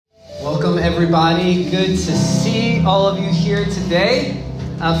everybody. Good to see all of you here today.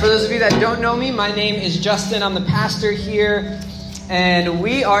 For those of you that don't know me, my name is Justin. I'm the pastor here, and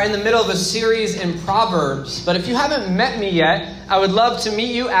we are in the middle of a series in Proverbs. But if you haven't met me yet, I would love to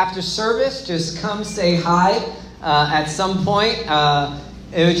meet you after service. Just come say hi at some point.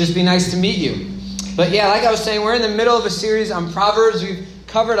 It would just be nice to meet you. But yeah, like I was saying, we're in the middle of a series on Proverbs. We've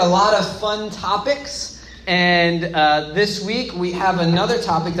covered a lot of fun topics. And this week we have another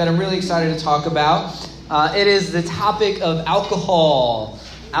topic that I'm really excited to talk about. It is the topic of alcohol.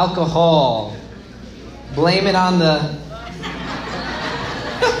 Alcohol. Blame it on the...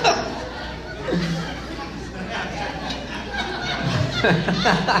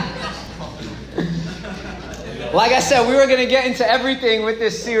 Like I said, we were going to get into everything with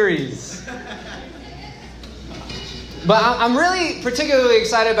this series. But I'm really particularly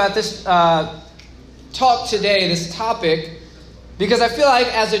excited about this talk today, this topic, because I feel like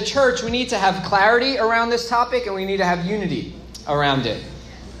as a church we need to have clarity around this topic and we need to have unity around it.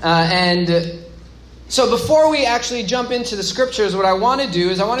 So before we actually jump into the scriptures, what I want to do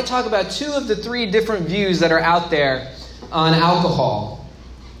is I want to talk about two of the three different views that are out there on alcohol.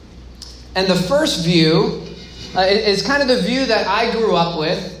 And the first view is kind of the view that I grew up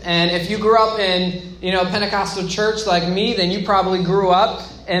with. And if you grew up in, Pentecostal church like me, then you probably grew up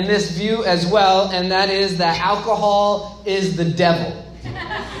in this view as well, and that is that alcohol is the devil.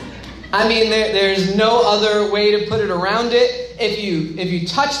 I mean, there's no other way to put it around it. If you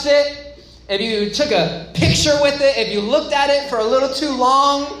touched it, if you took a picture with it, if you looked at it for a little too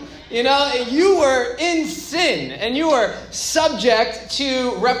long, you were in sin, and you were subject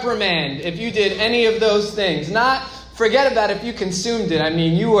to reprimand if you did any of those things. Not forget about if you consumed it. I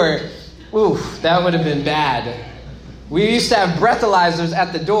mean, that would have been bad. We used to have breathalyzers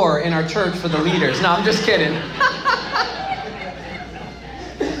at the door in our church for the leaders. No, I'm just kidding.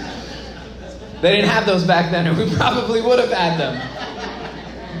 They didn't have those back then, or we probably would have had them.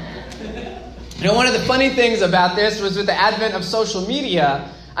 One of the funny things about this was with the advent of social media,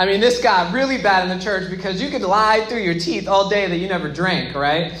 I mean, this got really bad in the church because you could lie through your teeth all day that you never drank,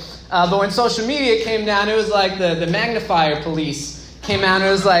 right? But when social media came down, it was like the magnifier police came out and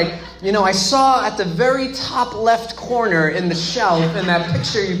it was like, I saw at the very top left corner in the shelf in that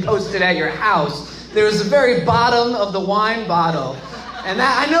picture you posted at your house, there was the very bottom of the wine bottle. And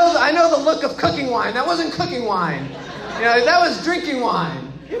that I know the look of cooking wine. That wasn't cooking wine. That was drinking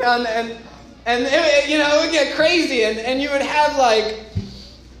wine. And it would get crazy. And you would have like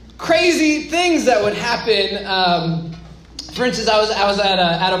crazy things that would happen. For instance, I was at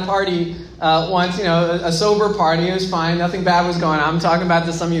a party once, a sober party. It was fine. Nothing bad was going on. I'm talking about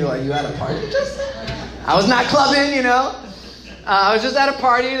this. Some of you are like, you at a party just then? I was not clubbing, I was just at a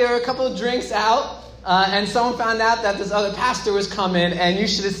party. There were a couple of drinks out. And someone found out that this other pastor was coming. And you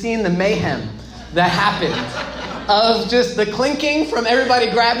should have seen the mayhem that happened of just the clinking from everybody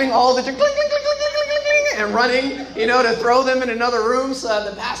grabbing all the drinks, clink, clink, clink, clink, clink, clink, clink, and running, to throw them in another room so that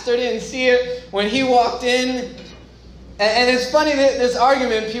the pastor didn't see it when he walked in. And it's funny that this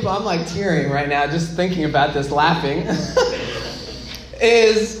argument, I'm like tearing right now just thinking about this, laughing,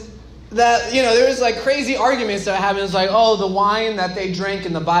 is that, there was like crazy arguments that happened. It's like, the wine that they drank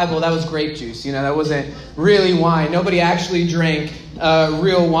in the Bible, that was grape juice. That wasn't really wine. Nobody actually drank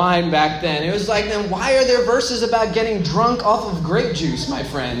real wine back then. It was like, then why are there verses about getting drunk off of grape juice, my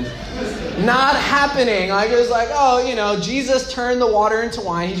friend? Not happening. Like, it was like, Jesus turned the water into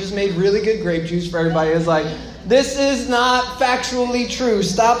wine. He just made really good grape juice for everybody. It's like, this is not factually true.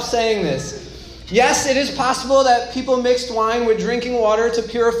 Stop saying this. Yes, it is possible that people mixed wine with drinking water to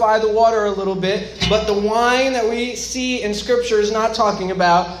purify the water a little bit, but the wine that we see in Scripture is not talking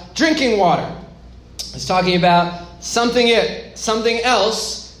about drinking water. It's talking about something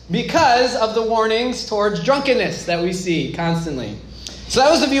else because of the warnings towards drunkenness that we see constantly. So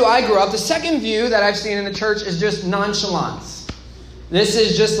that was the view I grew up. The second view that I've seen in the church is just nonchalance. This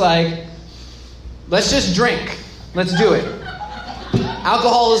is just like, let's just drink. Let's do it.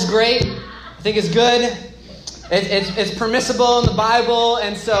 Alcohol is great. I think it's good. It's permissible in the Bible.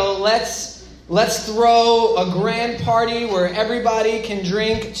 And so let's throw a grand party where everybody can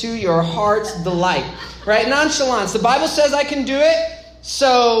drink to your heart's delight. Right? Nonchalance. The Bible says I can do it.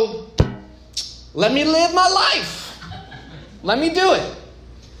 So let me live my life. Let me do it.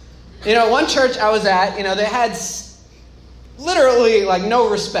 One church I was at, they had literally like no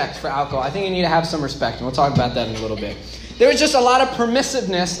respect for alcohol. I think you need to have some respect, and we'll talk about that in a little bit. There was just a lot of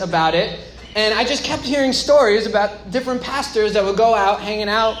permissiveness about it, and I just kept hearing stories about different pastors that would go out hanging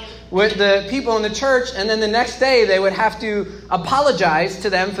out with the people in the church, and then the next day they would have to apologize to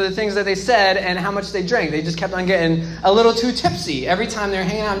them for the things that they said and how much they drank. They just kept on getting a little too tipsy every time they're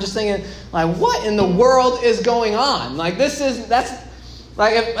hanging out. I'm just thinking, like, what in the world is going on? Like,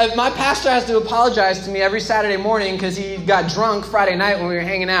 if my pastor has to apologize to me every Saturday morning because he got drunk Friday night when we were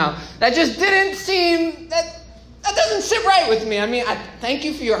hanging out, that just didn't seem, that doesn't sit right with me. I mean, I thank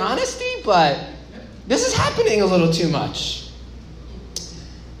you for your honesty, but this is happening a little too much.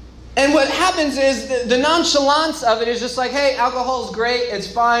 And what happens is the nonchalance of it is just like, hey, alcohol is great,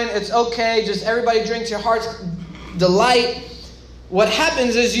 it's fine, it's okay, just everybody drinks your heart's delight. What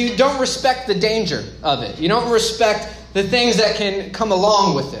happens is you don't respect the danger of it. You don't respect the things that can come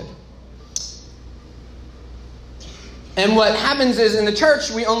along with it. And what happens is in the church,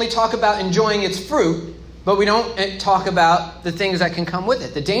 we only talk about enjoying its fruit, but we don't talk about the things that can come with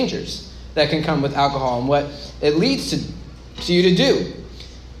it, the dangers that can come with alcohol and what it leads to you to do.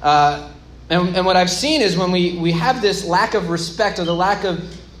 And what I've seen is when we have this lack of respect or the lack of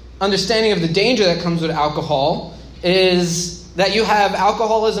understanding of the danger that comes with alcohol is that you have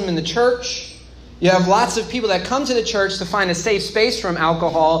alcoholism in the church. You have lots of people that come to the church to find a safe space from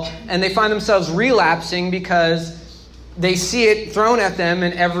alcohol, and they find themselves relapsing because they see it thrown at them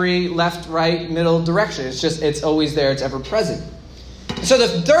in every left, right, middle direction. It's always there. It's ever present. So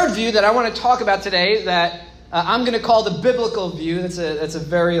the third view that I want to talk about today that I'm going to call the biblical view. That's a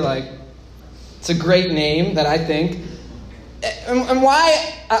very, it's a great name that I think. And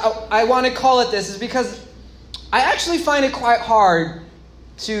why I want to call it this is because I actually find it quite hard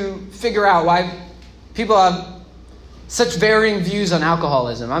to figure out why people have such varying views on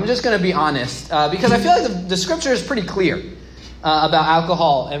alcoholism. I'm just going to be honest, because I feel like the scripture is pretty clear about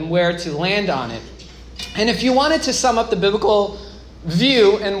alcohol and where to land on it. And if you wanted to sum up the biblical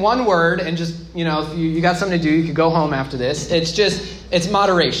view in one word, and just, if you got something to do, you could go home after this. It's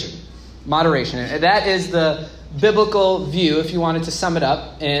moderation. Moderation. And that is the biblical view if you wanted to sum it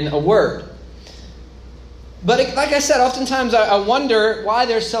up in a word. But like I said, oftentimes I wonder why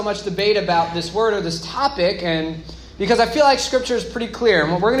there's so much debate about this word or this topic, and because I feel like Scripture is pretty clear.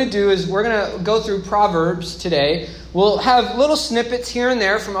 And what we're going to do is we're going to go through Proverbs today. We'll have little snippets here and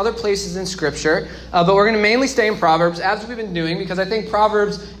there from other places in Scripture, but we're going to mainly stay in Proverbs, as we've been doing, because I think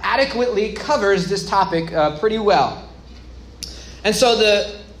Proverbs adequately covers this topic pretty well. And so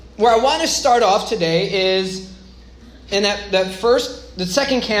where I want to start off today is in the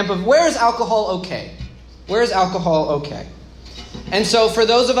second camp of where is alcohol okay? Where is alcohol okay? And so for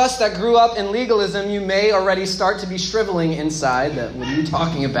those of us that grew up in legalism, you may already start to be shriveling inside. What are you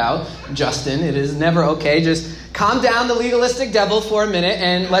talking about, Justin? It is never okay. Just calm down the legalistic devil for a minute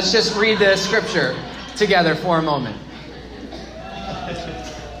and let's just read the scripture together for a moment.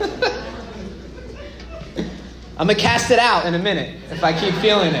 I'm going to cast it out in a minute if I keep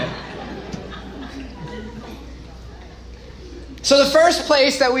feeling it. So the first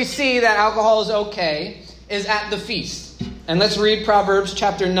place that we see that alcohol is okay is at the feast. And let's read Proverbs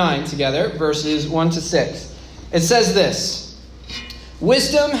chapter 9 together, verses 1 to 6. It says this: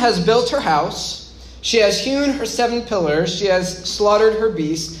 Wisdom has built her house. She has hewn her 7 pillars. She has slaughtered her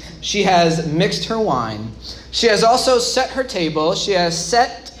beasts. She has mixed her wine. She has also set her table. She has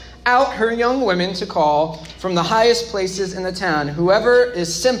set out her young women to call from the highest places in the town. Whoever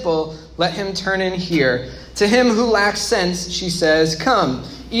is simple, let him turn in here. To him who lacks sense, she says, Come,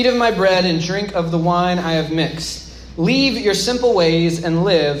 eat of my bread and drink of the wine I have mixed. Leave your simple ways and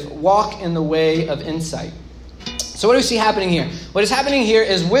live. Walk in the way of insight. So what do we see happening here? What is happening here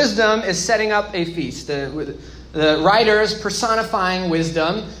is wisdom is setting up a feast. The writer is personifying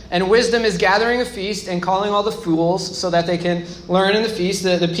wisdom, and wisdom is gathering a feast and calling all the fools so that they can learn in the feast.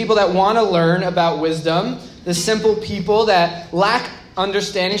 The people that want to learn about wisdom, the simple people that lack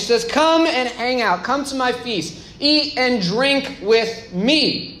understanding, she says, come and hang out. Come to my feast. Eat and drink with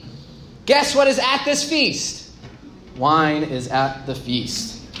me. Guess what is at this feast? Wine is at the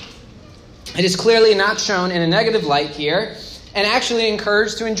feast. It is clearly not shown in a negative light here, and actually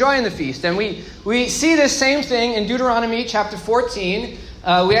encouraged to enjoy in the feast. And we see this same thing in Deuteronomy chapter 14.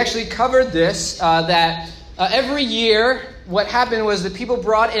 We actually covered this, that every year what happened was the people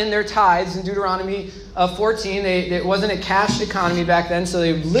brought in their tithes in Deuteronomy 14. It wasn't a cash economy back then, so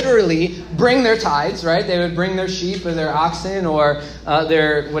they would literally bring their tithes, right? They would bring their sheep or their oxen or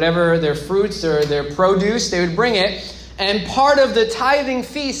their fruits or their produce. They would bring it. And part of the tithing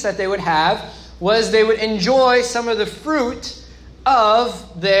feast that they would have was they would enjoy some of the fruit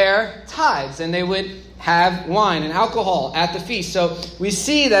of their tithes. And they would have wine and alcohol at the feast. So we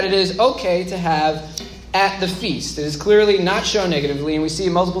see that it is okay to have at the feast. It is clearly not shown negatively, and we see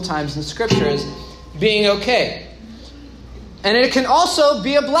it multiple times in the scriptures being okay. And it can also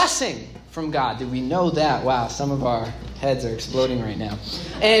be a blessing from God. Did we know that? Wow, some of our heads are exploding right now.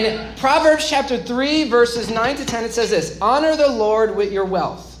 In Proverbs chapter 3, verses 9 to 10, it says this: honor the Lord with your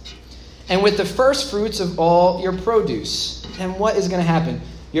wealth and with the first fruits of all your produce. And what is going to happen?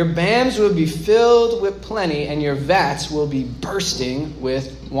 Your bams will be filled with plenty, and your vats will be bursting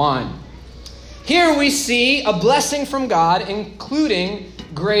with wine. Here we see a blessing from God, including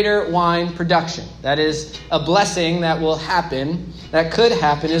greater wine production. That is a blessing that will happen, that could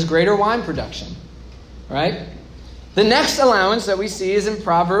happen, is greater wine production. Right? The next allowance that we see is in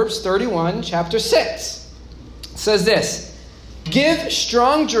Proverbs 31, chapter 6. It says this: give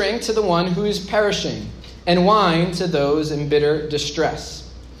strong drink to the one who is perishing, and wine to those in bitter distress.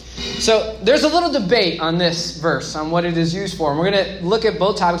 So there's a little debate on this verse, on what it is used for. And we're going to look at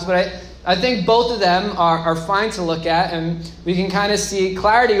both topics, but I think both of them are fine to look at, and we can kind of see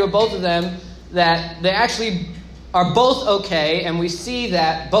clarity with both of them, that they actually are both okay, and we see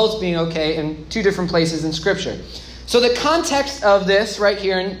that both being okay in two different places in Scripture. So the context of this right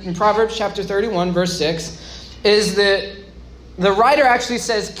here in Proverbs chapter 31, verse 6, is that the writer actually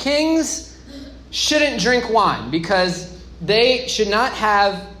says kings shouldn't drink wine because they should not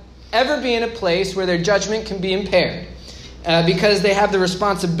ever be in a place where their judgment can be impaired. Because they have the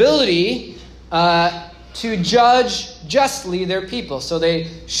responsibility to judge justly their people. So they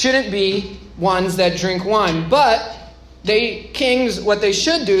shouldn't be ones that drink wine. But kings, what they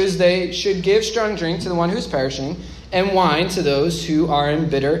should do is they should give strong drink to the one who's perishing, and wine to those who are in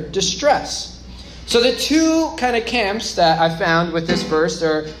bitter distress. So the two kind of camps that I found with this verse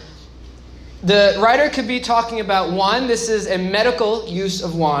are, the writer could be talking about, one, this is a medical use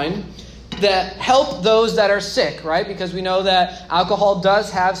of wine that help those that are sick, right? Because we know that alcohol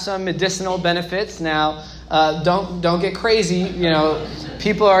does have some medicinal benefits. Now, don't get crazy.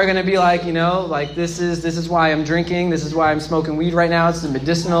 People are going to be like, this is why I'm drinking. This is why I'm smoking weed right now. It's the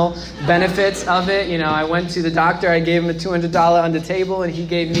medicinal benefits of it. I went to the doctor. I gave him a $200 on the table, and he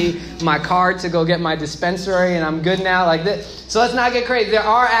gave me my card to go get my dispensary, and I'm good now. Like this. So let's not get crazy. There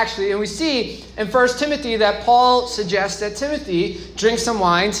are actually, and we see in 1 Timothy that Paul suggests that Timothy drink some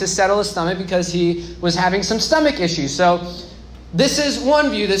wine to settle his stomach because he was having some stomach issues. So this is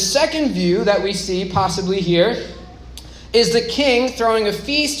one view. The second view that we see possibly here is the king throwing a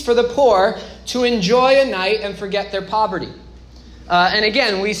feast for the poor to enjoy a night and forget their poverty. And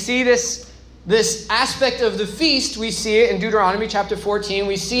again, we see this aspect of the feast. We see it in Deuteronomy chapter 14.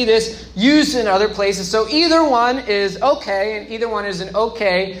 We see this used in other places. So either one is okay, and either one is an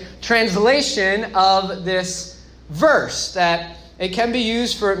okay translation of this verse, that it can be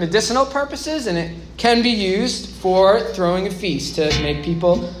used for medicinal purposes, and it can be used for throwing a feast to make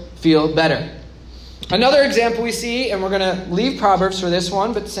people feel better. Another example we see, and we're going to leave Proverbs for this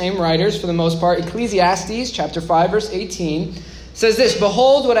one, but same writers for the most part, Ecclesiastes chapter 5, verse 18, says this: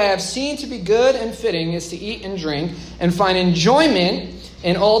 behold, what I have seen to be good and fitting is to eat and drink and find enjoyment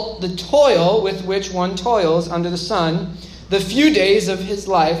in all the toil with which one toils under the sun, the few days of his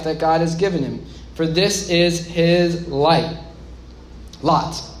life that God has given him. For this is his light.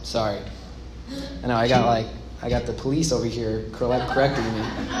 Lot, sorry. I know, I got the police over here correcting me.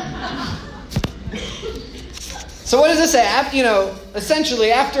 So what does this say?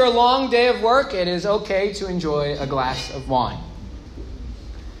 Essentially, after a long day of work, it is okay to enjoy a glass of wine.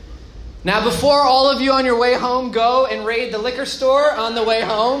 Now, before all of you on your way home go and raid the liquor store on the way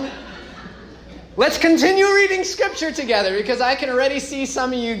home, let's continue reading Scripture together, because I can already see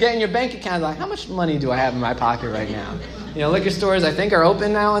some of you getting your bank account like, how much money do I have in my pocket right now? Liquor stores, I think, are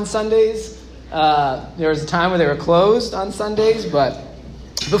open now on Sundays. There was a time where they were closed on Sundays, but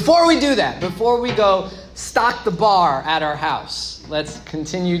before we do that, before we go stock the bar at our house, let's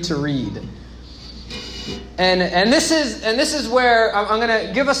continue to read. And this is where I'm going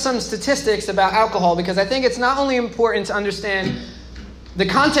to give us some statistics about alcohol, because I think it's not only important to understand the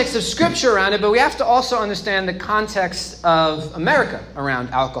context of Scripture around it, but we have to also understand the context of America around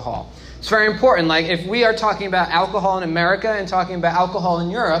alcohol. It's very important. Like, if we are talking about alcohol in America and talking about alcohol in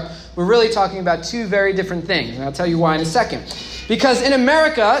Europe, we're really talking about two very different things. And I'll tell you why in a second. Because in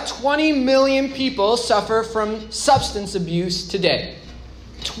America, 20 million people suffer from substance abuse today.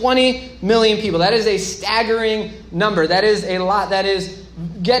 20 million people. That is a staggering number. That is a lot. That is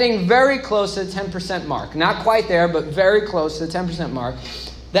getting very close to the 10% mark. Not quite there, but very close to the 10% mark.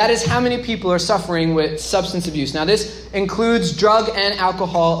 That is how many people are suffering with substance abuse. Now, this includes drug and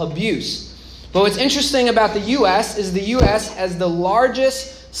alcohol abuse. But what's interesting about the U.S. is the U.S. has the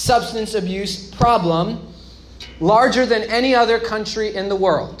largest substance abuse problem, larger than any other country in the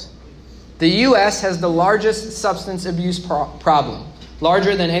world. The U.S. has the largest substance abuse problem,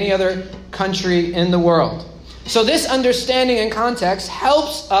 larger than any other country in the world. So this understanding and context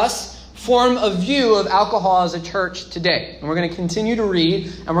helps us form a view of alcohol as a church today. And we're going to continue to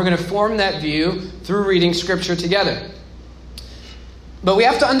read, and we're going to form that view through reading Scripture together. But we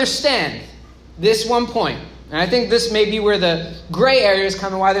have to understand this one point. And I think this may be where the gray areas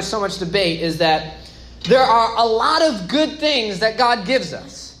come and why there's so much debate, is that there are a lot of good things that God gives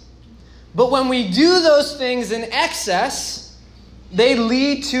us. But when we do those things in excess, they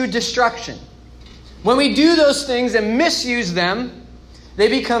lead to destruction. When we do those things and misuse them, they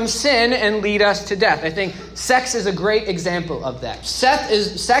become sin and lead us to death. I think sex is a great example of that. Sex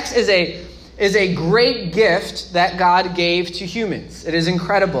is a great gift that God gave to humans. It is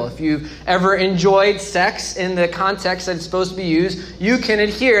incredible. If you've ever enjoyed sex in the context that it's supposed to be used, you can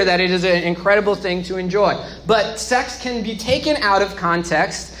adhere that it is an incredible thing to enjoy. But sex can be taken out of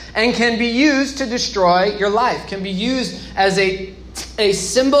context and can be used to destroy your life, can be used as a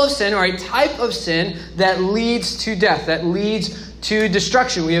symbol of sin or a type of sin that leads to death, that leads to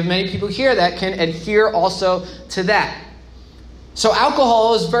destruction. We have many people here that can adhere also to that. So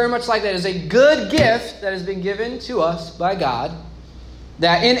alcohol is very much like that. It is a good gift that has been given to us by God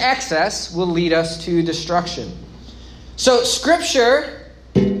that in excess will lead us to destruction. So Scripture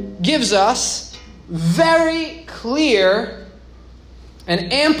gives us very clear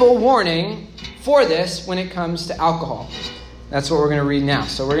and ample warning for this when it comes to alcohol. That's what we're going to read now.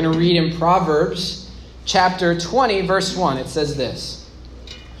 So we're going to read in Proverbs chapter 20, verse 1. It says this: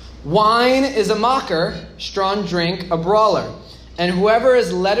 "Wine is a mocker, strong drink a brawler, and whoever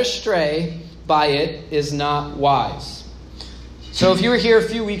is led astray by it is not wise." So if you were here a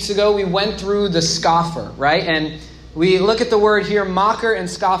few weeks ago, we went through the scoffer, right? And we look at the word here, mocker and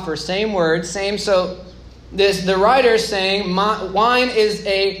scoffer, same word, same. So the writer is saying wine is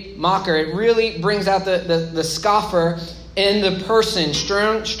a mocker. It really brings out the scoffer in the person.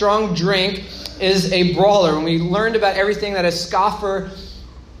 Strong drink is a brawler. When we learned about everything that a scoffer,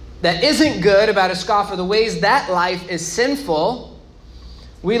 that isn't good about a scoffer, the ways that life is sinful,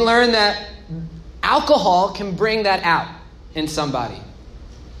 we learn that alcohol can bring that out in somebody.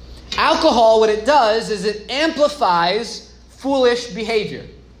 Alcohol, what it does is it amplifies foolish behavior.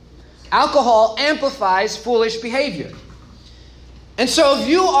 Alcohol amplifies foolish behavior. And so if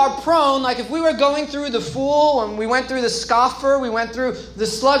you are prone, like if we were going through the fool, and we went through the scoffer, we went through the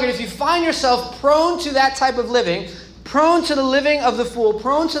sluggard, if you find yourself prone to that type of living, prone to the living of the fool,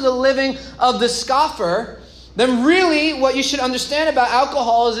 prone to the living of the scoffer, then really what you should understand about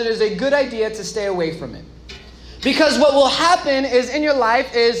alcohol is it is a good idea to stay away from it. Because what will happen is in your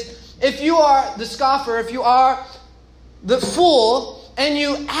life is if you are the scoffer, if you are the fool, and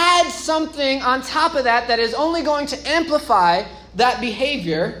you add something on top of that that is only going to amplify that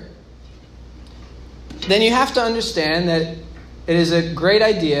behavior, then you have to understand that it is a great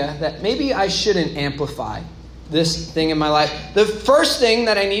idea that maybe I shouldn't amplify this thing in my life. The first thing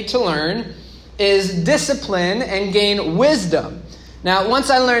that I need to learn is discipline and gain wisdom. Now, once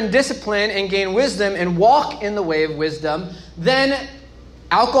I learn discipline and gain wisdom and walk in the way of wisdom, then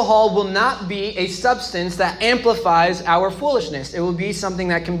alcohol will not be a substance that amplifies our foolishness. It will be something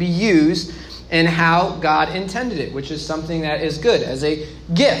that can be used in how God intended it, which is something that is good, as a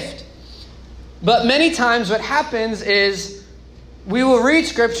gift. But many times what happens is we will read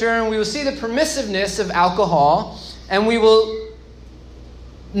Scripture and we will see the permissiveness of alcohol, and we will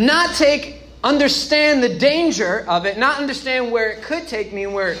not understand the danger of it, not understand where it could take me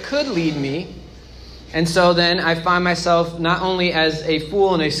and where it could lead me. And so then I find myself not only as a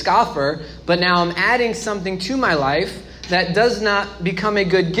fool and a scoffer, but now I'm adding something to my life that does not become a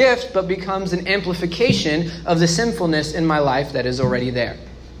good gift, but becomes an amplification of the sinfulness in my life that is already there.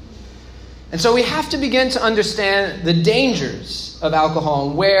 And so we have to begin to understand the dangers of alcohol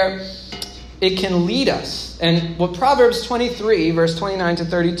and where it can lead us. And what Proverbs 23, verse 29 to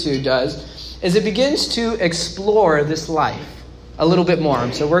 32 does is it begins to explore this life a little bit more.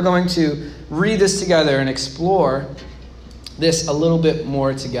 And so we're going to read this together and explore this a little bit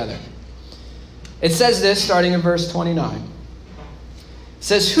more together. It says this, starting in verse 29. It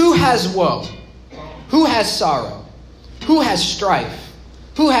says, "Who has woe? Who has sorrow? Who has strife?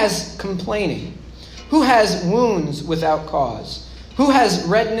 Who has complaining? Who has wounds without cause? Who has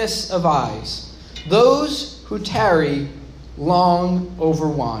redness of eyes? Those who tarry long over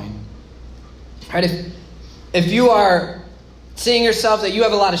wine." Right? If you are seeing yourself that you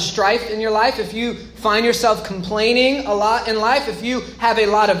have a lot of strife in your life, if you find yourself complaining a lot in life, if you have a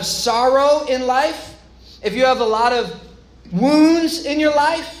lot of sorrow in life, if you have a lot of wounds in your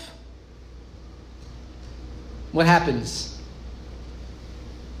life, what happens?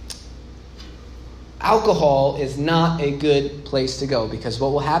 alcohol is not a good place to go, because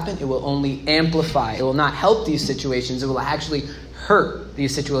what will happen? It will only amplify. It will not help these situations. It will actually hurt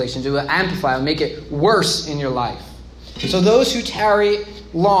these situations. It will amplify. It will make it worse in your life. So those who tarry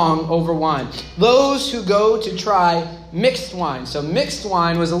long over wine. Those who go to try mixed wine. So mixed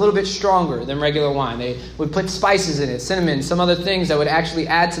wine was a little bit stronger than regular wine. They would put spices in it, cinnamon, some other things that would actually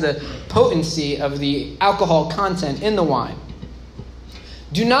add to the potency of the alcohol content in the wine.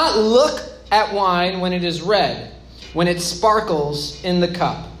 Do not look at wine when it is red, when it sparkles in the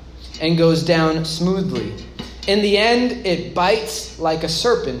cup and goes down smoothly. In the end, it bites like a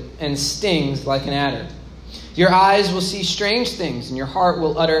serpent and stings like an adder. Your eyes will see strange things, and your heart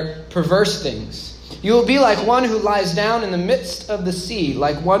will utter perverse things. You will be like one who lies down in the midst of the sea,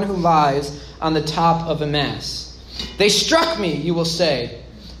 like one who lies on the top of a mass. They struck me, you will say,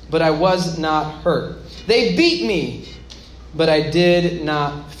 but I was not hurt. They beat me, but I did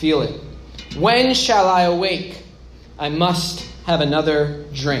not feel it. When shall I awake? I must have another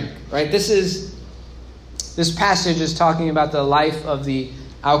drink. Right? This passage is talking about the life of the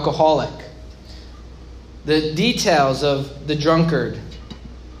alcoholic. The details of the drunkard.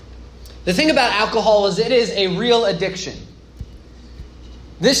 The thing about alcohol is it is a real addiction.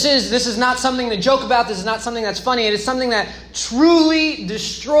 This is not something to joke about. This is not something that's funny. It is something that truly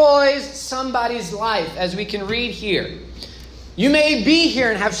destroys somebody's life, as we can read here. You may be here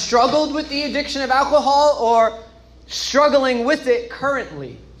and have struggled with the addiction of alcohol or struggling with it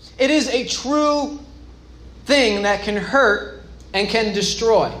currently. It is a true thing that can hurt and can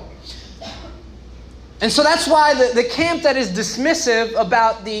destroy. And so that's why the camp that is dismissive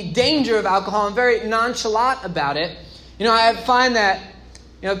about the danger of alcohol and very nonchalant about it, I find that,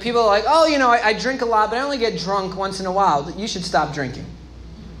 people are like, I drink a lot, but I only get drunk once in a while. You should stop drinking.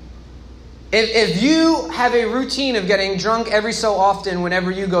 If you have a routine of getting drunk every so often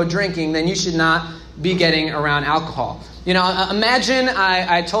whenever you go drinking, then you should not be getting around alcohol. Imagine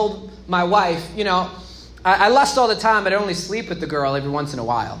I told my wife, I lust all the time, but I only sleep with the girl every once in a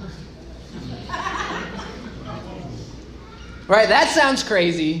while. Right? That sounds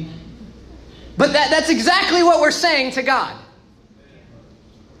crazy. But that's exactly what we're saying to God.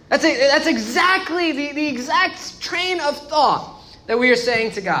 That's exactly the exact train of thought that we are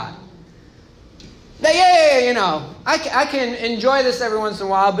saying to God. That, I can enjoy this every once in a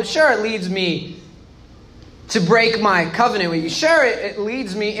while, but sure, it leads me to break my covenant with you. Sure, it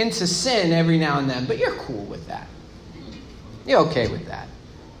leads me into sin every now and then, but you're cool with that. You're okay with that.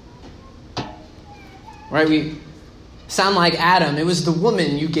 Right? We sound like Adam. It was the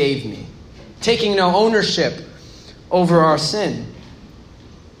woman you gave me, taking no ownership over our sin.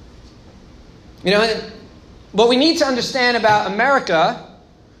 What we need to understand about America,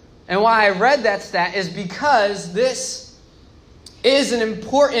 and why I read that stat, is because this is an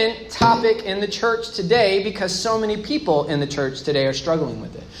important topic in the church today, because so many people in the church today are struggling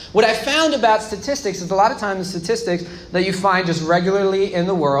with it. What I found about statistics is a lot of times the statistics that you find just regularly in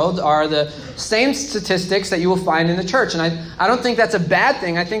the world are the same statistics that you will find in the church. And I don't think that's a bad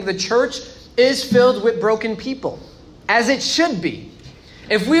thing. I think the church is filled with broken people, as it should be.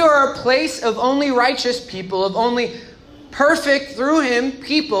 If we are a place of only righteous people, of only perfect through him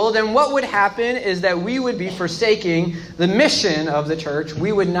people, then what would happen is that we would be forsaking the mission of the church.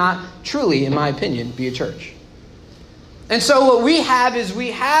 We would not truly, in my opinion, be a church. And so what we have is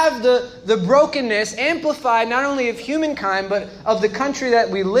we have the brokenness amplified not only of humankind, but of the country that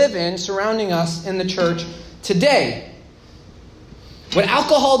we live in surrounding us in the church today. What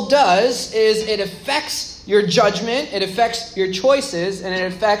alcohol does is it affects your judgment, it affects your choices, and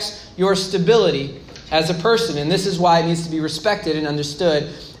it affects your stability as a person. And this is why it needs to be respected and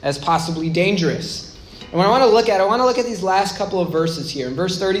understood as possibly dangerous. And what I want to look at these last couple of verses here. In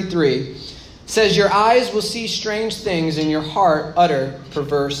verse 33, it says, your eyes will see strange things and your heart utter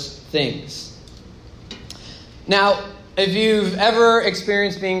perverse things. Now, if you've ever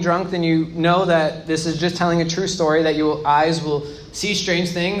experienced being drunk, then you know that this is just telling a true story, that your eyes will see strange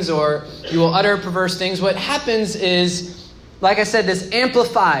things or you will utter perverse things. What happens is, like I said, this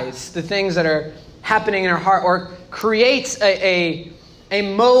amplifies the things that are happening in our heart, or creates a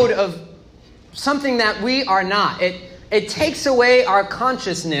mode of something that we are not. It takes away our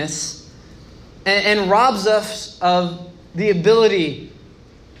consciousness and robs us of the ability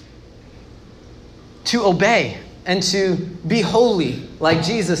to obey and to be holy like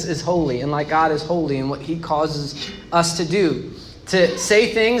Jesus is holy and like God is holy, and what he causes us to do. To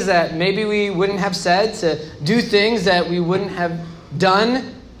say things that maybe we wouldn't have said, to do things that we wouldn't have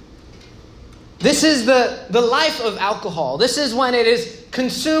done. This is the life of alcohol. This is when it is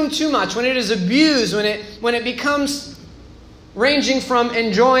consumed too much, when it is abused, when it becomes ranging from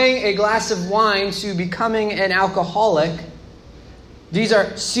enjoying a glass of wine to becoming an alcoholic, these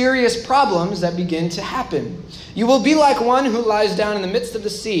are serious problems that begin to happen. You will be like one who lies down in the midst of the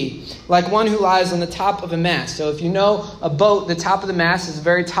sea, like one who lies on the top of a mast. So if you know a boat, the top of the mast is the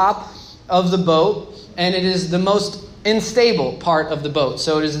very top of the boat, and it is the most unstable part of the boat.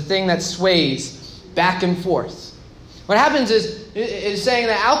 So it is a thing that sways back and forth. What happens is saying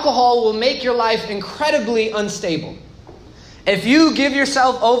that alcohol will make your life incredibly unstable. If you give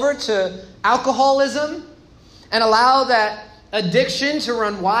yourself over to alcoholism and allow that addiction to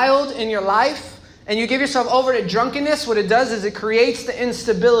run wild in your life, and you give yourself over to drunkenness, what it does is it creates the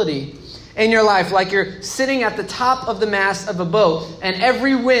instability in your life, like you're sitting at the top of the mast of a boat, and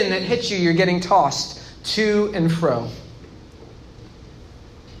every wind that hits you, you're getting tossed to and fro.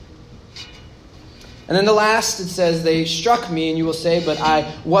 And then the last, it says, they struck me, and you will say, but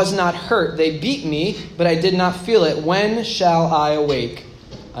I was not hurt. They beat me, but I did not feel it. When shall I awake?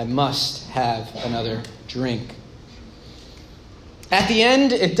 I must have another drink. At the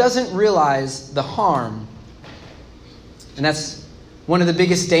end, it doesn't realize the harm. And that's one of the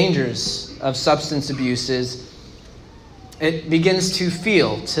biggest dangers of substance abuse is it begins to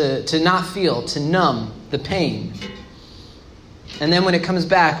feel, to not feel, to numb the pain. And then when it comes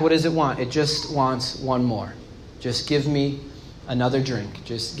back, what does it want? It just wants one more. Just give me another drink.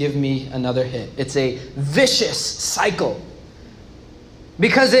 Just give me another hit. It's a vicious cycle.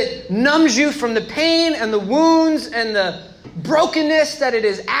 Because it numbs you from the pain and the wounds and the brokenness that it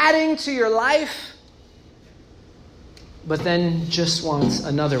is adding to your life. But then just wants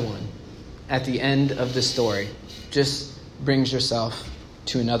another one at the end of the story. Just brings yourself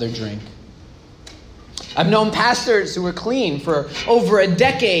to another drink. I've known pastors who were clean for over a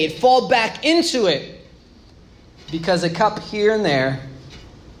decade fall back into it because a cup here and there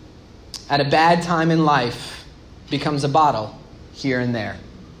at a bad time in life becomes a bottle here and there.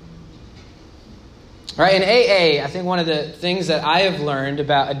 Right? In AA, I think one of the things that I have learned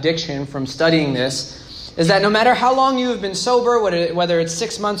about addiction from studying this is that no matter how long you have been sober, whether it's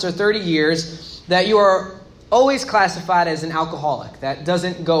 6 months or 30 years, that you are always classified as an alcoholic. That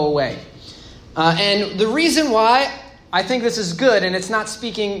doesn't go away. And the reason why I think this is good, and it's not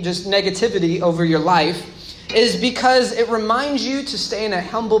speaking just negativity over your life, is because it reminds you to stay in a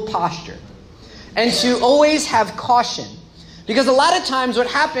humble posture and to always have caution. Because a lot of times what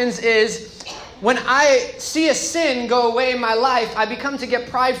happens is when I see a sin go away in my life, I become to get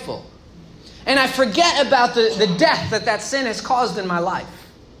prideful. And I forget about the death that sin has caused in my life.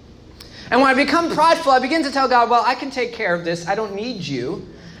 And when I become prideful, I begin to tell God, well, I can take care of this. I don't need you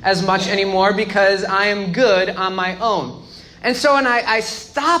as much anymore because I am good on my own. And so when I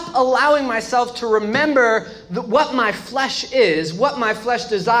stop allowing myself to remember what my flesh is, what my flesh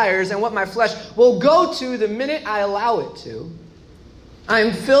desires, and what my flesh will go to the minute I allow it to, I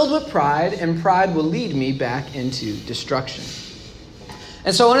am filled with pride, and pride will lead me back into destruction.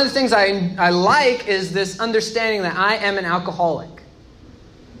 And so one of the things I like is this understanding that I am an alcoholic.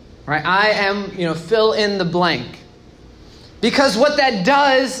 Right? I am, fill in the blank. Because what that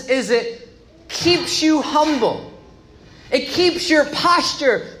does is it keeps you humble. It keeps your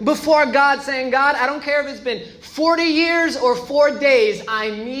posture before God saying, God, I don't care if it's been 40 years or 4 days. I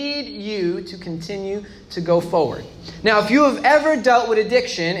need you to continue to go forward. Now, if you have ever dealt with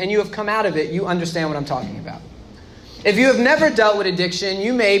addiction and you have come out of it, you understand what I'm talking about. If you have never dealt with addiction,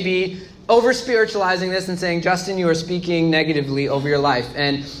 you may be over-spiritualizing this and saying, Justin, you are speaking negatively over your life.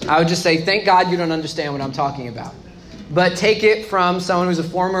 And I would just say, thank God you don't understand what I'm talking about. But take it from someone who's a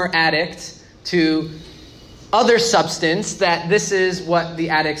former addict to other substance, that this is what the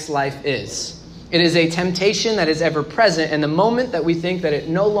addict's life is. It is a temptation that is ever present, and the moment that we think that it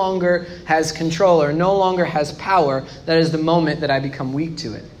no longer has control or no longer has power, that is the moment that I become weak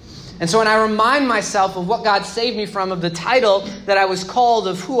to it. And so when I remind myself of what God saved me from, of the title that I was called,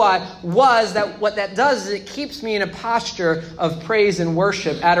 of who I was, that what that does is it keeps me in a posture of praise and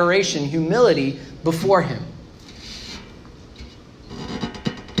worship, adoration, humility before Him.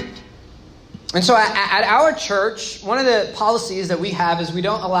 And so at our church, one of the policies that we have is we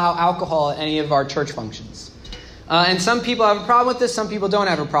don't allow alcohol at any of our church functions. And some people have a problem with this, some people don't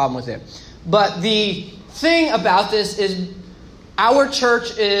have a problem with it. But the thing about this is our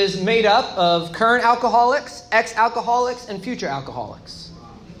church is made up of current alcoholics, ex-alcoholics, and future alcoholics.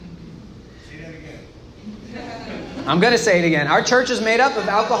 Say that again. I'm going to say it again. Our church is made up of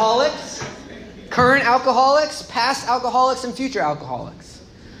alcoholics, current alcoholics, past alcoholics, and future alcoholics.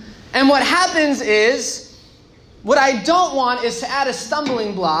 And what happens is What I don't want is to add a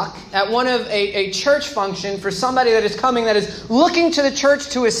stumbling block at one of a church function for somebody that is coming that is looking to the church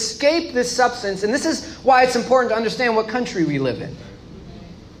to escape this substance. And this is why it's important to understand what country we live in.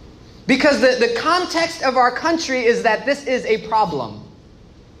 Because the context of our country is that this is a problem.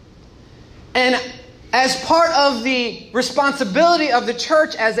 And as part of the responsibility of the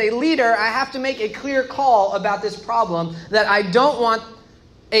church as a leader, I have to make a clear call about this problem, that I don't want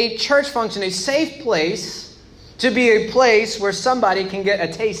a church function, a safe place, to be a place where somebody can get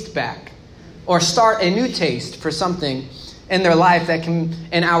a taste back or start a new taste for something in their life that can,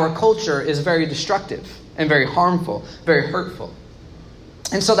 in our culture, is very destructive and very harmful, very hurtful.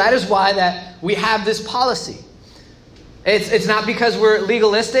 And so that is why that we have this policy. It's not because we're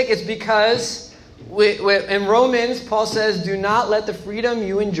legalistic. It's because in Romans, Paul says, do not let the freedom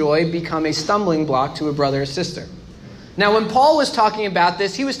you enjoy become a stumbling block to a brother or sister. Now, when Paul was talking about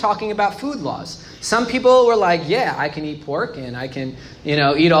this, he was talking about food laws. Some people were like, yeah, I can eat pork and I can,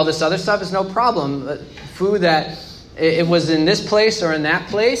 eat all this other stuff. It's no problem. Food that it was in this place or in that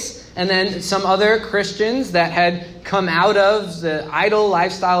place. And then some other Christians that had come out of the idle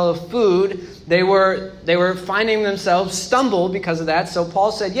lifestyle of food, they were finding themselves stumble because of that. So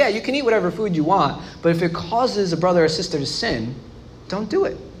Paul said, yeah, you can eat whatever food you want, but if it causes a brother or sister to sin, don't do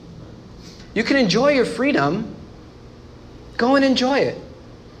it. You can enjoy your freedom. Go and enjoy it.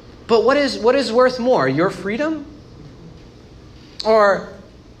 But what is worth more, your freedom or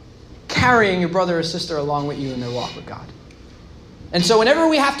carrying your brother or sister along with you in their walk with God? And so whenever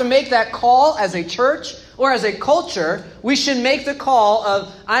we have to make that call as a church or as a culture, we should make the call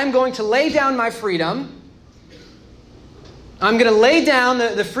of, I'm going to lay down my freedom. I'm going to lay down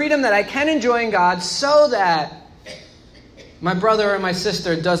the freedom that I can enjoy in God so that my brother or my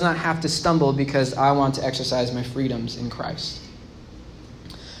sister does not have to stumble because I want to exercise my freedoms in Christ.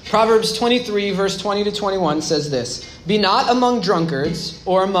 Proverbs 23, verse 20 to 21 says this, be not among drunkards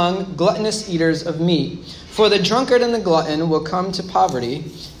or among gluttonous eaters of meat, for the drunkard and the glutton will come to poverty,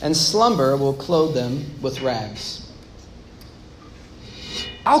 and slumber will clothe them with rags.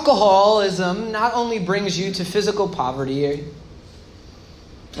 Alcoholism not only brings you to physical poverty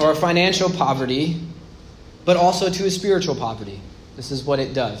or financial poverty, but also to a spiritual poverty. This is what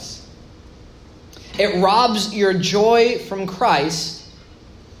it does. It robs your joy from Christ,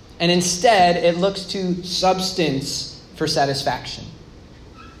 and instead it looks to substance for satisfaction.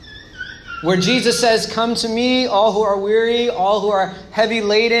 Where Jesus says, come to me, all who are weary, all who are heavy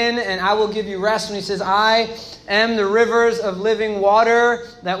laden, and I will give you rest. When he says, I am the rivers of living water,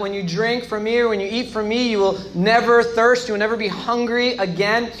 that when you drink from me or when you eat from me, you will never thirst, you will never be hungry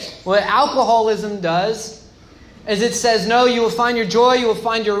again. What alcoholism does is it says, no, you will find your joy, you will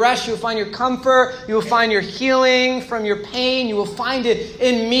find your rest, you will find your comfort, you will find your healing from your pain, you will find it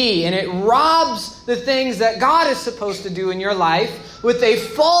in me. And it robs the things that God is supposed to do in your life with a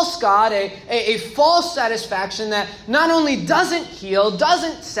false God, a false satisfaction that not only doesn't heal,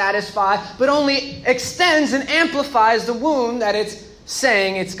 doesn't satisfy, but only extends and amplifies the wound that it's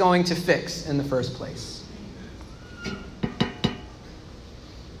saying it's going to fix in the first place.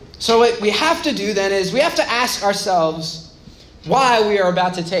 So what we have to do then is we have to ask ourselves why we are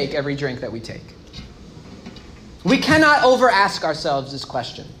about to take every drink that we take. We cannot over-ask ourselves this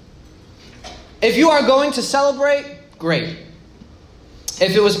question. If you are going to celebrate, great.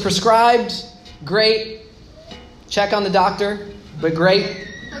 If it was prescribed, great. Check on the doctor, but great.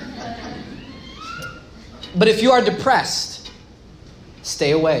 But if you are depressed, stay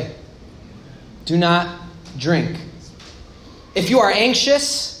away. Do not drink. If you are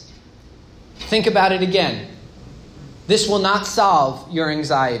anxious, think about it again. This will not solve your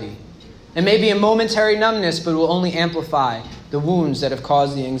anxiety. It may be a momentary numbness, but it will only amplify the wounds that have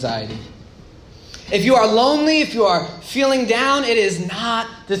caused the anxiety. If you are lonely, if you are feeling down, it is not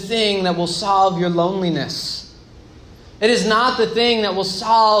the thing that will solve your loneliness. It is not the thing that will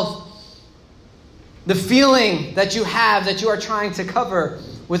solve the feeling that you have that you are trying to cover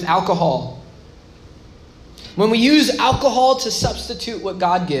with alcohol. When we use alcohol to substitute what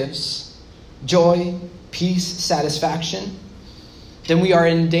God gives, joy, peace, satisfaction, then we are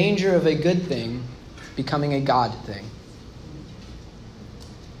in danger of a good thing becoming a God thing.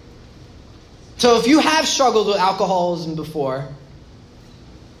 So if you have struggled with alcoholism before,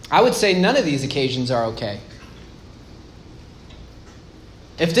 I would say none of these occasions are okay.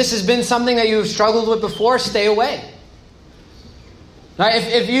 If this has been something that you've struggled with before, stay away. Right?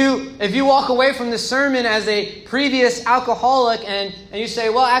 If you walk away from this sermon as a previous alcoholic and you say,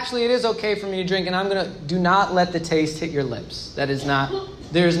 well, actually it is okay for me to drink, and do not let the taste hit your lips. There is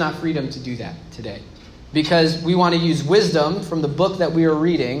not freedom to do that today. because we want to use wisdom from the book that we are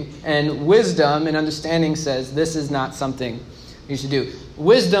reading, and wisdom and understanding says this is not something you should do.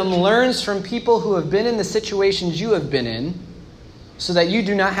 Wisdom learns from people who have been in the situations you have been in so that you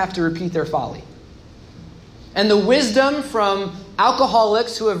do not have to repeat their folly. And the wisdom from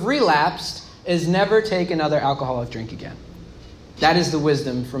alcoholics who have relapsed is never take another alcoholic drink again. That is the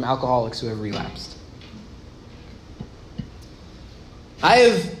wisdom from alcoholics who have relapsed.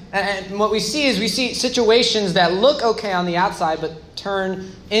 And what we see situations that look okay on the outside but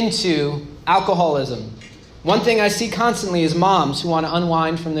turn into alcoholism. One thing I see constantly is moms who want to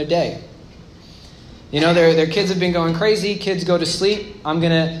unwind from their day. You know, their kids have been going crazy. Kids go to sleep. I'm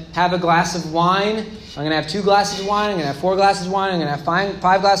going to have a glass of wine. I'm going to have 2 glasses of wine. I'm going to have 4 glasses of wine. I'm going to have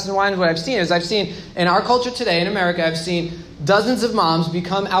 5 glasses of wine. What I've seen in our culture today in America, I've seen dozens of moms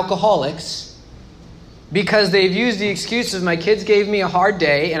become alcoholics because they've used the excuse of my kids gave me a hard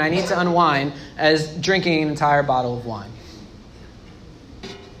day and I need to unwind as drinking an entire bottle of wine.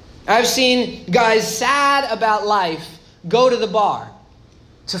 I've seen guys sad about life go to the bar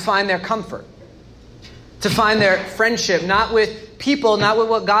to find their comfort, to find their friendship, not with people, not with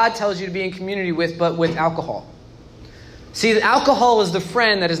what God tells you to be in community with, but with alcohol. See, alcohol is the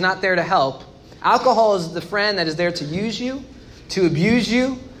friend that is not there to help. Alcohol is the friend that is there to use you, to abuse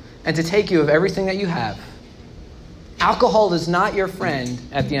you, and to take you of everything that you have. Alcohol is not your friend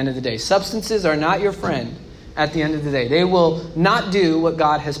at the end of the day. Substances are not your friend at the end of the day. They will not do what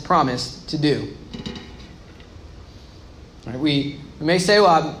God has promised to do. Right, we may say,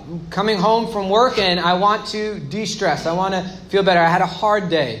 well, I'm coming home from work and I want to de-stress. I want to feel better. I had a hard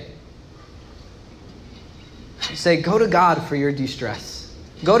day. You say, go to God for your de-stress.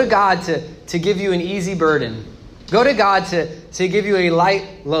 Go to God to give you an easy burden. Go to God to give you a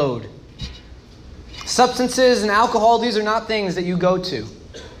light load. Substances and alcohol, these are not things that you go to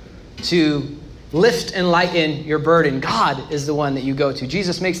lift and lighten your burden. God is the one that you go to.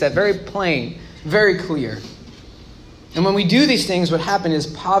 Jesus makes that very plain, very clear. And when we do these things, what happens is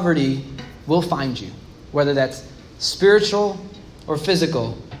poverty will find you, whether that's spiritual or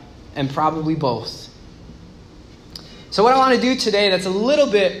physical, and probably both. So what I want to do today that's a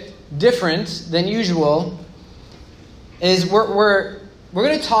little bit different than usual is we're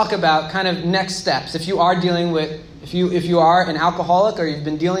going to talk about kind of next steps. If you are dealing with, if you are an alcoholic or you've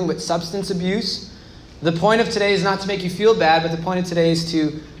been dealing with substance abuse, the point of today is not to make you feel bad, but the point of today is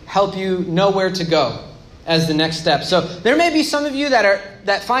to help you know where to go as the next step. So there may be some of you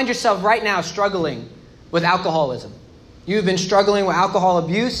that find yourself right now struggling with alcoholism. You've been struggling with alcohol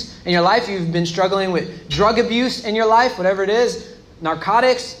abuse in your life. You've been struggling with drug abuse in your life, whatever it is,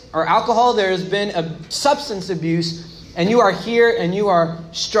 narcotics or alcohol. There has been a substance abuse, and you are here and you are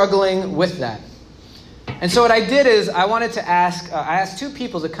struggling with that. And so what I did is I wanted to ask, I asked 2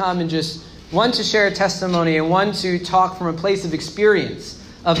 people to come and just, one to share a testimony and one to talk from a place of experience,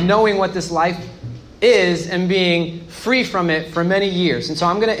 of knowing what this life is and being free from it for many years. And so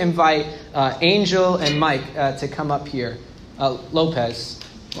I'm going to invite Angel and Mike to come up here. Lopez,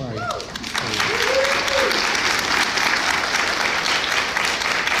 where are you?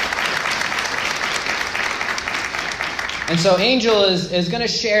 And so Angel is going to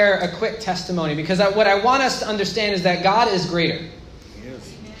share a quick testimony because what I want us to understand is that God is greater.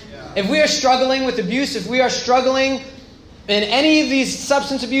 Yes. If we are struggling with abuse, if we are struggling in any of these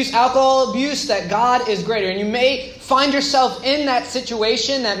substance abuse, alcohol abuse, that God is greater. And you may find yourself in that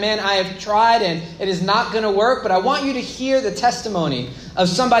situation that, man, I have tried and it is not going to work. But I want you to hear the testimony of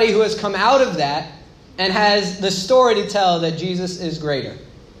somebody who has come out of that and has the story to tell that Jesus is greater.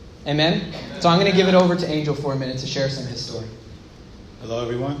 Amen? So I'm going to give it over to Angel for a minute to share some of his story. Hello,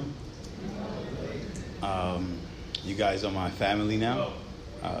 everyone. You guys are my family now.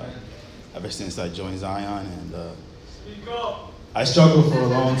 Ever since I joined Zion, and I struggled for a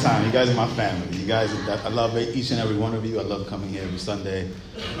long time. You guys are my family. You guys, I love each and every one of you. I love coming here every Sunday.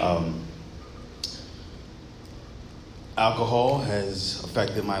 Alcohol has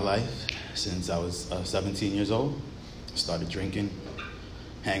affected my life since I was 17 years old. I started drinking,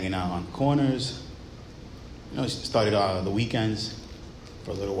 hanging out on corners. Started the weekends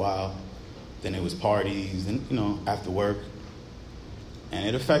for a little while. Then it was parties, and after work. And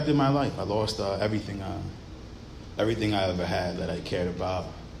it affected my life. I lost everything I ever had that I cared about.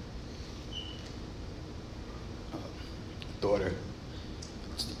 Daughter.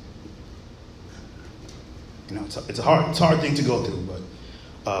 It's a hard thing to go through, but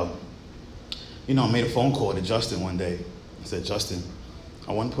I made a phone call to Justin one day. I said, Justin,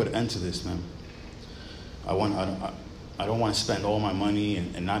 I want to put an end to this, man. I don't want to spend all my money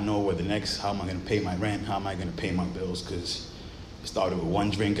and not know how am I going to pay my rent, how am I going to pay my bills, because it started with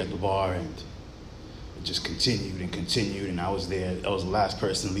one drink at the bar and it just continued and continued, and I was there. I was the last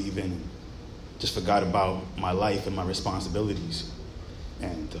person leaving. Just forgot about my life and my responsibilities.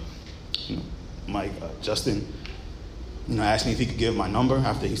 And Justin, asked me if he could give my number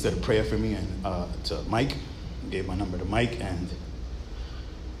after he said a prayer for me and to Mike. I gave my number to Mike, and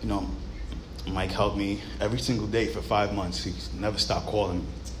Mike helped me every single day for 5 months. He never stopped calling me,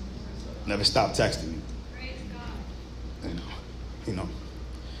 never stopped texting me. Praise God.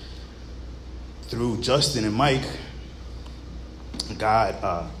 Through Justin and Mike,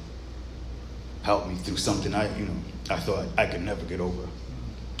 God helped me through something I thought I could never get over.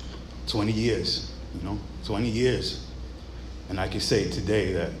 20 years, 20 years. And I can say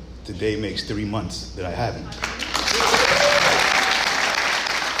today that today makes 3 months that I haven't.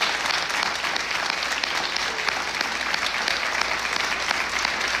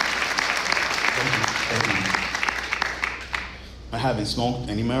 I haven't smoked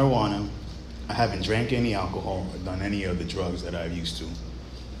any marijuana. I haven't drank any alcohol or done any of the drugs that I used to.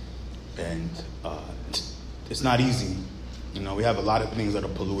 And it's not easy. We have a lot of things that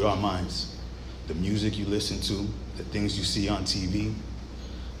pollute our minds. The music you listen to, the things you see on TV.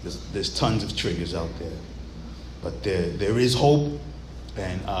 There's tons of triggers out there. But there is hope.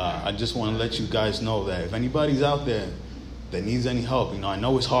 And I just want to let you guys know that if anybody's out there that needs any help, I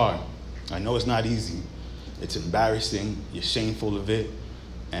know it's hard. I know it's not easy. It's embarrassing. You're shameful of it.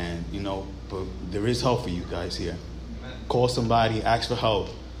 And, but there is help for you guys here. Amen. Call somebody, ask for help.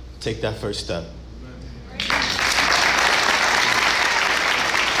 Take that first step.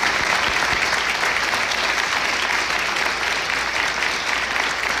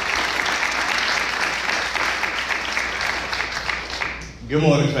 Good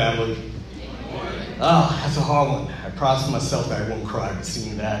morning, family. Good morning. That's a hard one. I promised myself that I won't cry, but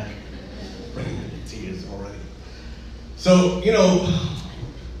seeing that, bringing me to tears already. So,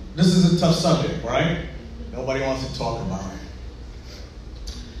 this is a tough subject, right? Nobody wants to talk about it.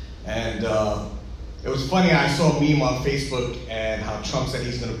 And it was funny, I saw a meme on Facebook and how Trump said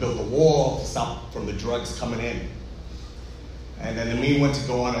he's going to build a wall to stop from the drugs coming in. And then the meme went to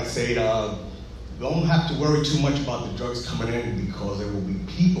go on and say, don't have to worry too much about the drugs coming in because there will be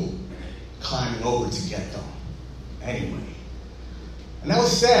people climbing over to get them anyway. And that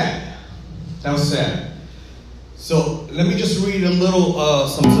was sad. That was sad. So let me just read a little,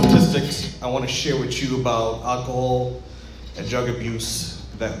 some statistics I want to share with you about alcohol and drug abuse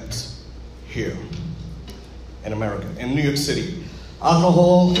that's here in America. In New York City,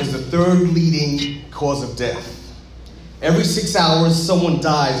 alcohol is the third leading cause of death. Every 6 hours, someone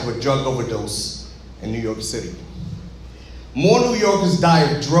dies of a drug overdose in New York City. More New Yorkers die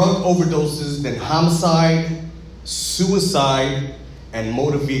of drug overdoses than homicide, suicide, and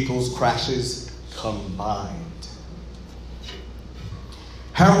motor vehicles crashes combined.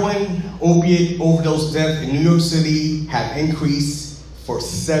 Heroin, opiate overdose deaths in New York City have increased for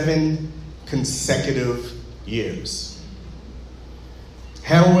 7 consecutive years.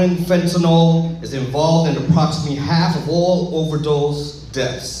 Heroin, fentanyl is involved in approximately half of all overdose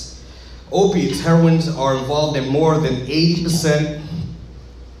deaths. Opiates, heroins are involved in more than 80%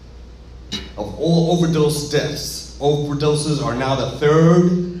 of all overdose deaths. Overdoses are now the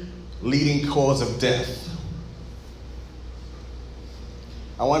third leading cause of death.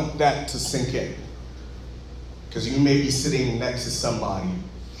 I want that to sink in, because you may be sitting next to somebody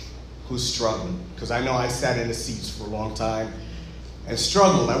who's struggling. Because I know I sat in the seats for a long time and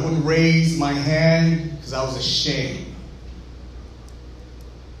struggled. I wouldn't raise my hand because I was ashamed.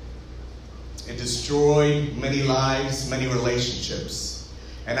 It destroyed many lives, many relationships.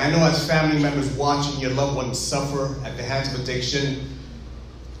 And I know as family members watching your loved ones suffer at the hands of addiction,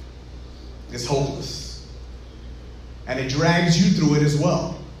 it's hopeless. And it drags you through it as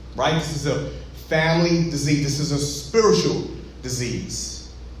well, right? This is a family disease. This is a spiritual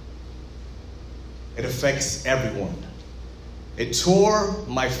disease. It affects everyone. It tore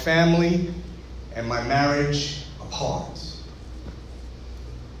my family and my marriage apart.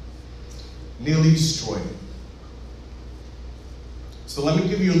 Nearly destroyed it. So let me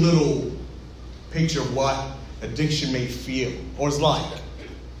give you a little picture of what addiction may feel or is like.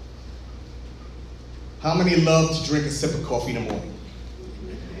 How many love to drink a sip of coffee in the morning?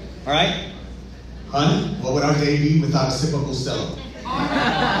 All right? Honey, what would our day be without a sip of Costello?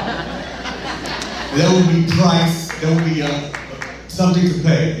 There would be price, there would be something to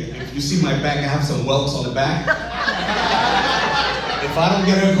pay. If you see my back, I have some welts on the back. If I don't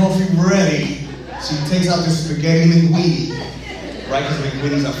get her coffee ready, she takes out the spaghetti linguine, right? Because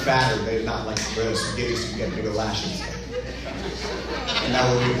linguines are fatter, they're not like regular spaghetti, so you get bigger lashes. And that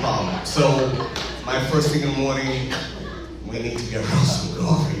would be a problem. So, my first thing in the morning, we need to get her some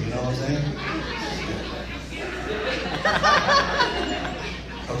coffee, you know what I'm saying?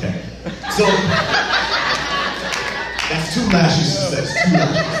 Okay. So, that's 2 lashes. That's 2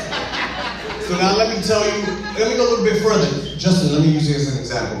 lashes. So now let me tell you, let me go a little bit further. Justin, let me use you as an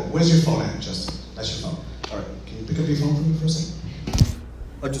example. Where's your phone at, Justin? That's your phone. All right. Can you pick up your phone for me for a second?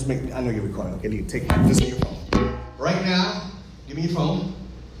 Or just I know you're recording. Okay, you take this in your phone. Right now, give me your phone.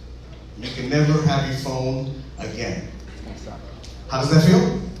 You can never have your phone again. How does that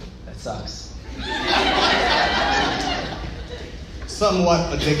feel? That sucks.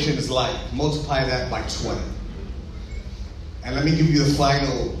 Somewhat addiction is like. Multiply that by 20. And let me give you the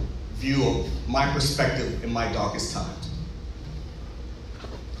final view of my perspective in my darkest times.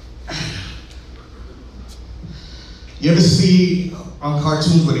 You ever see on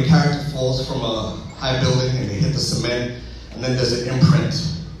cartoons where the character falls from a high building and they hit the cement, and then there's an imprint,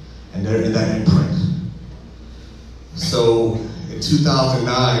 and they're in that imprint? So in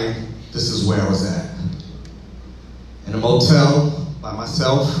 2009, this is where I was at. In a motel by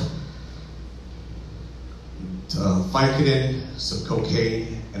myself, Vicodin, some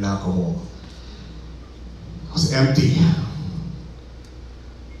cocaine, and alcohol. I was empty,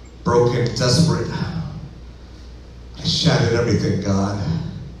 broken, desperate. I shattered everything, God.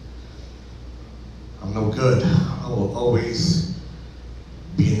 I'm no good. I will always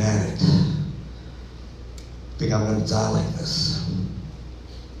be an addict. Think I'm gonna die like this.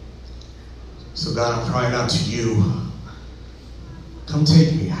 So God, I'm crying out to you. Come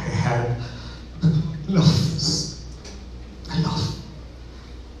take me. I had enough of this. Enough.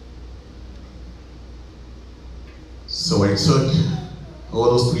 So I took all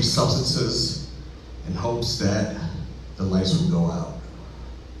those 3 substances in hopes that the lights would go out.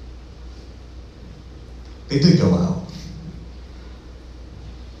 They did go out.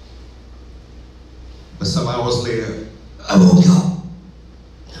 But some hours later, I woke up.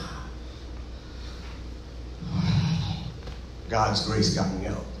 God's grace got me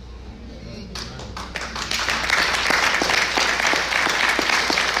out.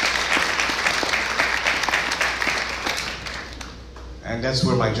 And that's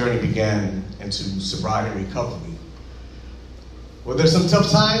where my journey began into sobriety and recovery. Were there some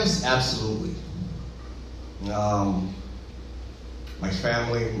tough times? Absolutely. My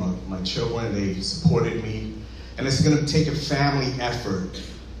family, my children, they supported me. And it's going to take a family effort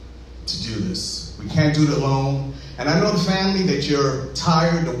to do this. We can't do it alone. And I know the family that you're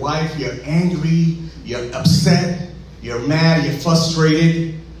tired, the wife, you're angry, you're upset, you're mad, you're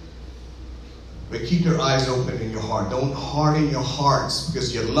frustrated. But keep your eyes open in your heart. Don't harden your hearts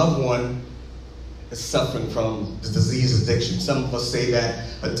because your loved one is suffering from the disease addiction. Some of us say that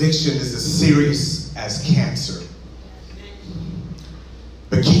addiction is as serious as cancer.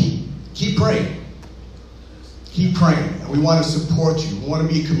 But keep praying. Keep praying. And we want to support you. We want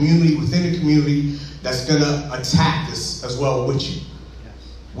to be a community within a community that's going to attack this as well with you. Yes.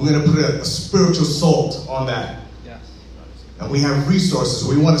 We're going to put a spiritual salt on that. Yes. And we have resources.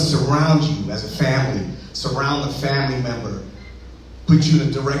 We want to surround you as a family. Surround a family member. Put you in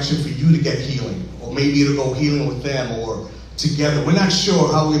a direction for you to get healing. Or maybe it'll go healing with them or together. We're not sure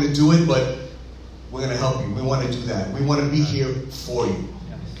how we're going to do it, but we're going to help you. We want to do that. We want to be here for you.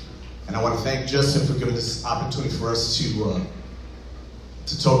 And I want to thank Justin for giving this opportunity for us to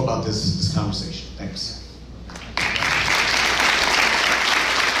talk about this conversation. Thanks.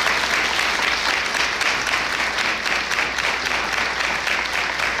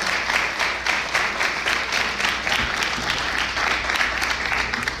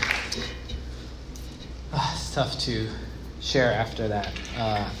 It's tough to share after that.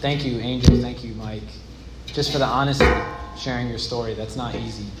 Thank you, Angel. Thank you, Mike. Just for the honesty, sharing your story. That's not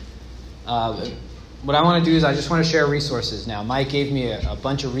easy. What I want to do is I just want to share resources now. Mike gave me a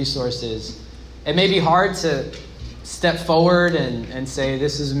bunch of resources. It may be hard to step forward and say,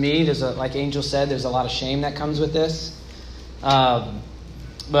 this is me. Like Angel said, there's a lot of shame that comes with this.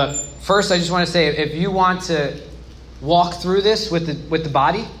 But first, I just want to say, if you want to walk through this with the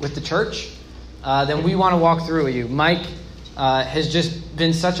body, with the church, then we want to walk through with you. Mike has just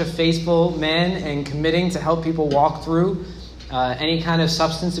been such a faithful man and committing to help people walk through any kind of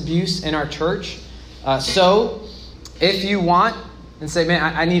substance abuse in our church. So if you want and say, man,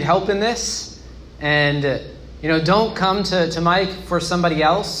 I need help in this, and don't come to Mike for somebody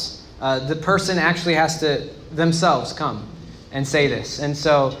else. The person actually has to themselves come and say this. And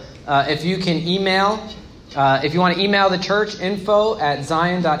so if you can email, if you want to email the church,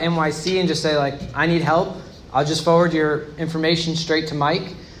 info@zion.nyc, and just say, I need help, I'll just forward your information straight to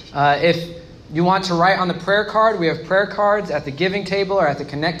Mike. If you want to write on the prayer card, we have prayer cards at the giving table or at the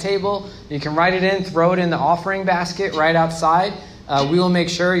connect table. You can write it in, throw it in the offering basket right outside. We will make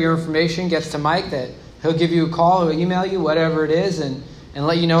sure your information gets to Mike, that He'll give you a call, he'll email you, whatever it is, and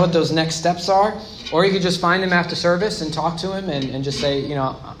let you know what those next steps are. Or you could just find him after service and talk to him and just say,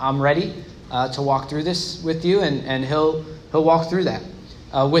 I'm ready to walk through this with you, and he'll walk through that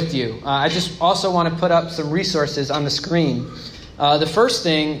with you. I just also want to put up some resources on the screen. The first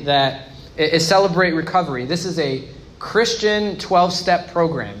thing that is Celebrate Recovery. This is a Christian 12-step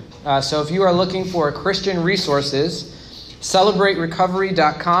program. So if you are looking for Christian resources,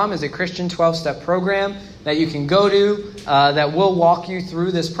 CelebrateRecovery.com is a Christian 12-step program that you can go to that will walk you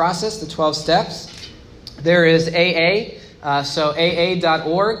through this process, the 12 steps. There is AA. So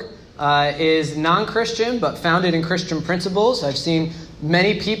AA.org is non-Christian but founded in Christian principles. I've seen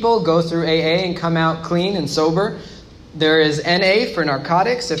many people go through AA and come out clean and sober. There is NA for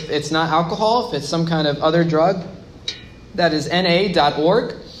narcotics, if it's not alcohol, if it's some kind of other drug. That is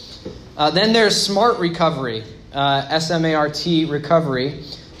NA.org. Then there's Smart Recovery, SMART Recovery.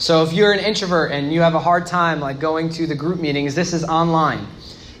 So if you're an introvert and you have a hard time like going to the group meetings, this is online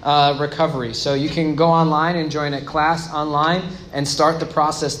recovery. So you can go online and join a class online and start the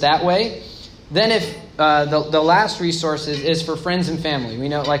process that way. Then if the last resource is for friends and family. We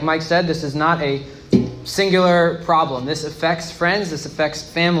know, like Mike said, this is not a singular problem. This affects friends, this affects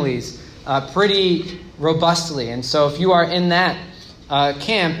families pretty robustly. And so if you are in that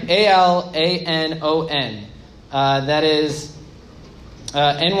camp, ALANON, that is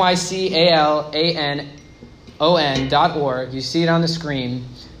NYCALANON.org. You see it on the screen.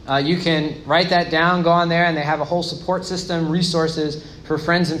 You can write that down, go on there, and they have a whole support system, resources for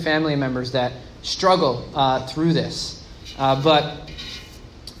friends and family members that struggle through this. But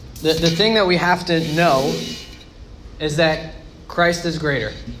the thing that we have to know is that Christ is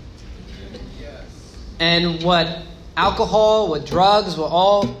greater. And what alcohol, what drugs, what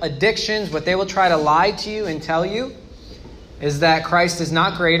all addictions, what they will try to lie to you and tell you is that Christ is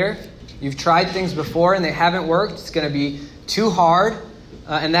not greater. You've tried things before and they haven't worked. It's going to be too hard.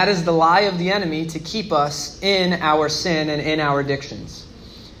 And that is the lie of the enemy to keep us in our sin and in our addictions.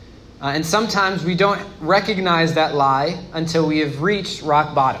 And sometimes we don't recognize that lie until we have reached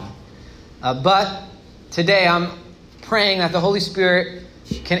rock bottom. But today I'm praying that the Holy Spirit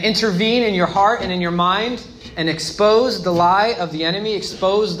can intervene in your heart and in your mind and expose the lie of the enemy,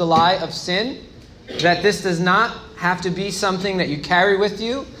 expose the lie of sin, that this does not have to be something that you carry with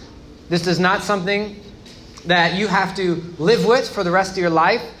you. This is not something that you have to live with for the rest of your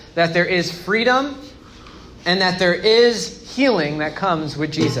life, that there is freedom and that there is healing that comes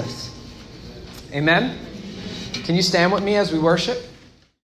with Jesus. Amen? Can you stand with me as we worship?